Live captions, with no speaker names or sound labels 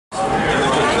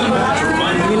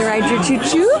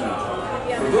Choo-choo?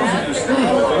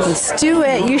 Let's do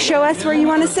it. You show us where you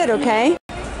want to sit, okay?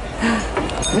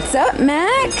 What's up,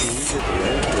 Max?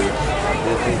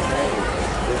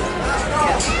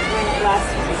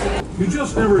 You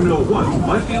just never know what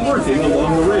might be lurking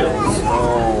along the rails.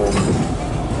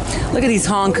 Look at these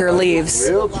honker leaves.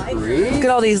 Look at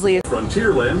all these leaves.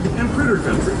 Frontierland and Critter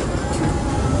Country.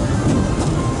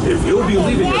 If you'll be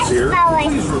leaving us here,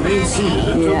 please remain seated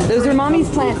until... Yeah, those are Mommy's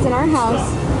plants in our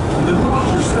house.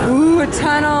 Ooh, a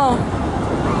tunnel. For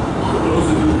those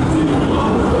of you continuing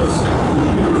on with us,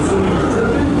 we'll be resuming our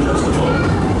trip in just a moment.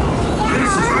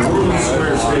 This is the New Orleans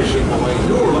Square Station,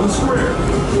 New Orleans Square.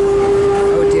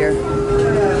 Oh dear.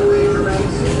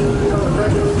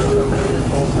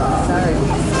 Sorry.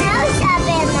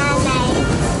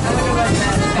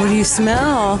 What do you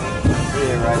smell?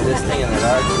 This thing in the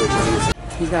dark.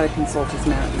 He's got to consult his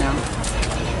map now.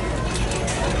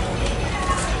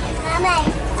 Mommy,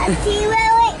 let's see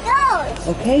where it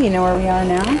goes. Okay, you know where we are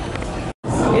now?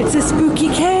 It's a spooky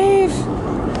cave.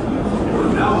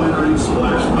 We're now entering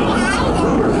Splash Mountain.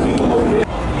 Rumored to be located.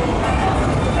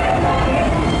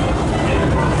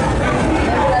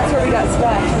 That's where we got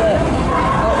splashed. Look.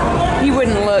 Oh, he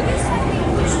wouldn't look.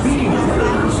 Speaking of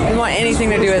critters, Didn't want anything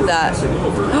to do with that.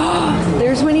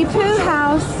 There's Winnie Pooh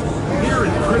house. here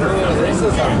in Critter Country,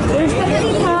 There's the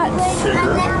peacocks.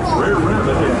 Rare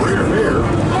Rabbit and Rare Bear.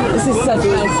 This is such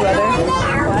nice weather.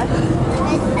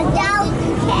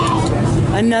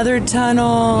 Another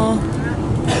tunnel.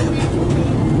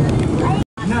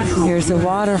 Here's a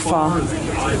waterfall.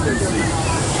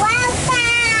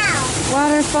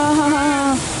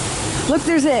 Waterfall. Look,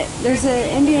 there's an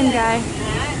Indian guy.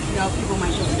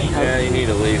 Yeah, you need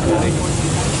to leave, buddy.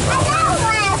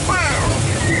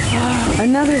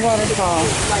 Another waterfall.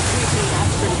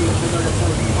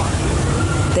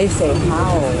 They say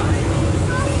how.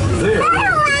 There.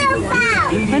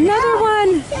 Another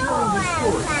one.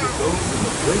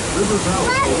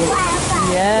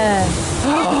 Yeah.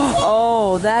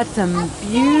 Oh, that's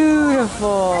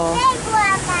beautiful.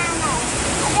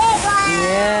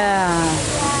 Yeah.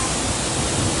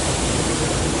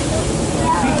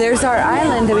 There's our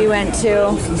island that we went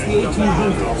to. Since the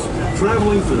 1800s,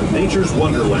 traveling through nature's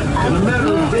wonderland in a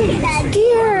matter of days.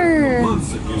 Deer.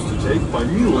 Months it used to take by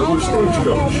mule or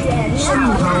stagecoach.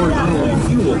 Steam power not only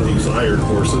fueled these iron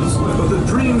horses, but the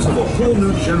dreams of a whole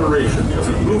new generation as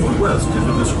it moved west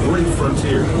into this great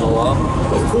frontier. Hello?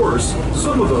 Of course,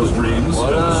 some of those dreams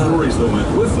and the stories that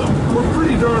went with them were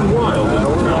pretty darn wild and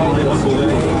totally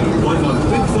unbelievable. Like on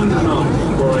Big Thunder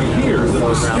Mountain, where I hear that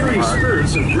the scary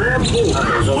spirits have grabbed hold of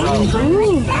those mining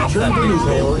trains, turned them into the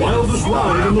wildest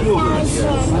ride in the wilderness.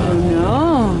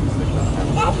 No.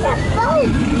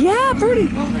 Yeah, birdie.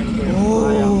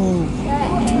 Oh,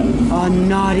 a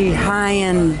naughty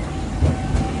hyena.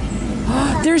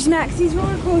 There's Maxie's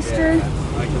roller coaster.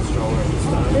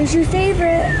 There's your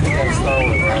favorite. This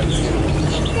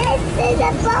is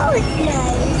a boat.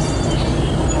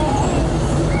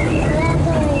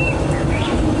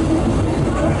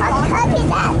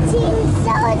 That seems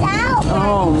sold out.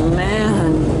 Oh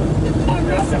man.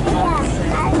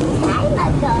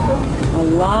 A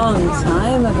long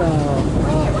time ago.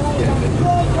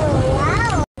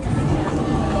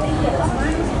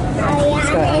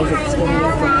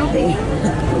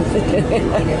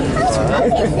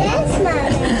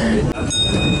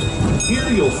 Here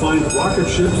you'll find rocket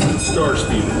ships and star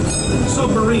speeders,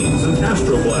 submarines and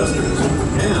astroblasters,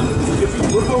 and if you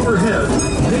look overhead,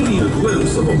 maybe a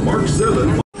glimpse of a Mark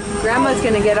 7. Grandma's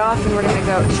gonna get off and we're gonna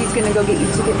go. She's gonna go get you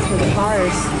tickets for the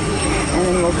cars, and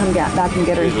then we'll come back and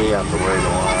get her. We have to wait a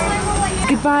while.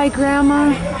 Goodbye,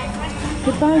 Grandma.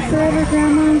 Goodbye forever,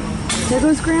 Grandma. There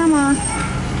goes Grandma.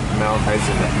 Malachi's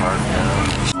in the park now.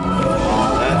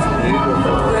 Oh, that's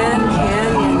beautiful. Grand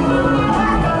Canyon.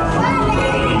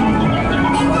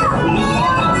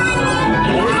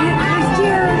 There's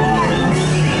deer.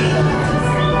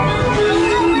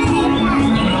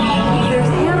 There's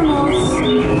animals.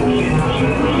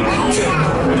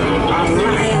 A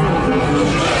lion.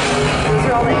 Those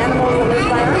are all the animals that live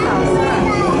by our house.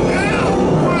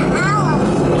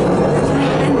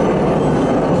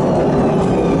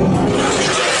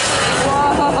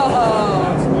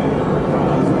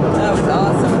 That was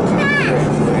awesome.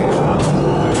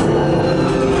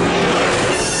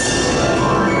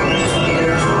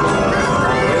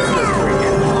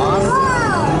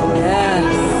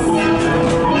 Yes.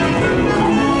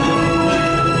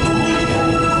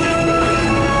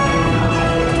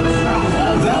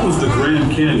 That was the Grand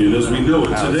Canyon as we know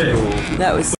it today.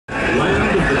 That was. Land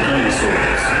of the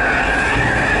dinosaurs.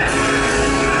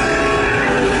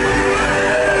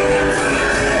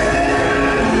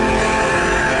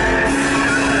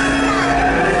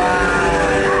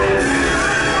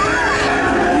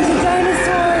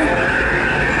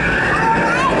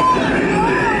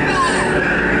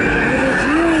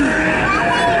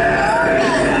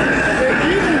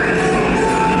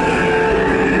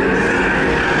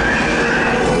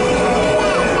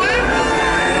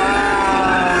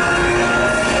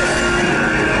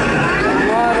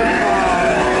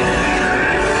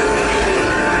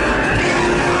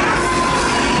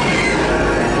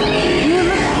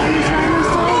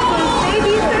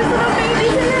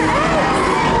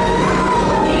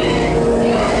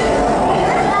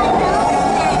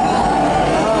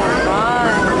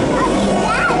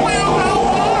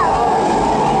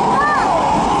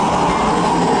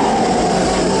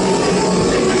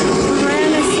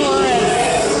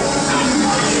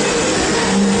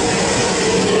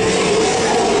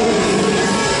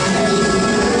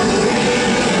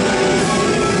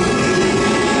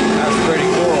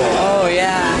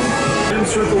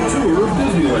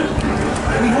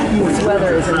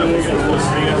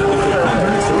 amazing.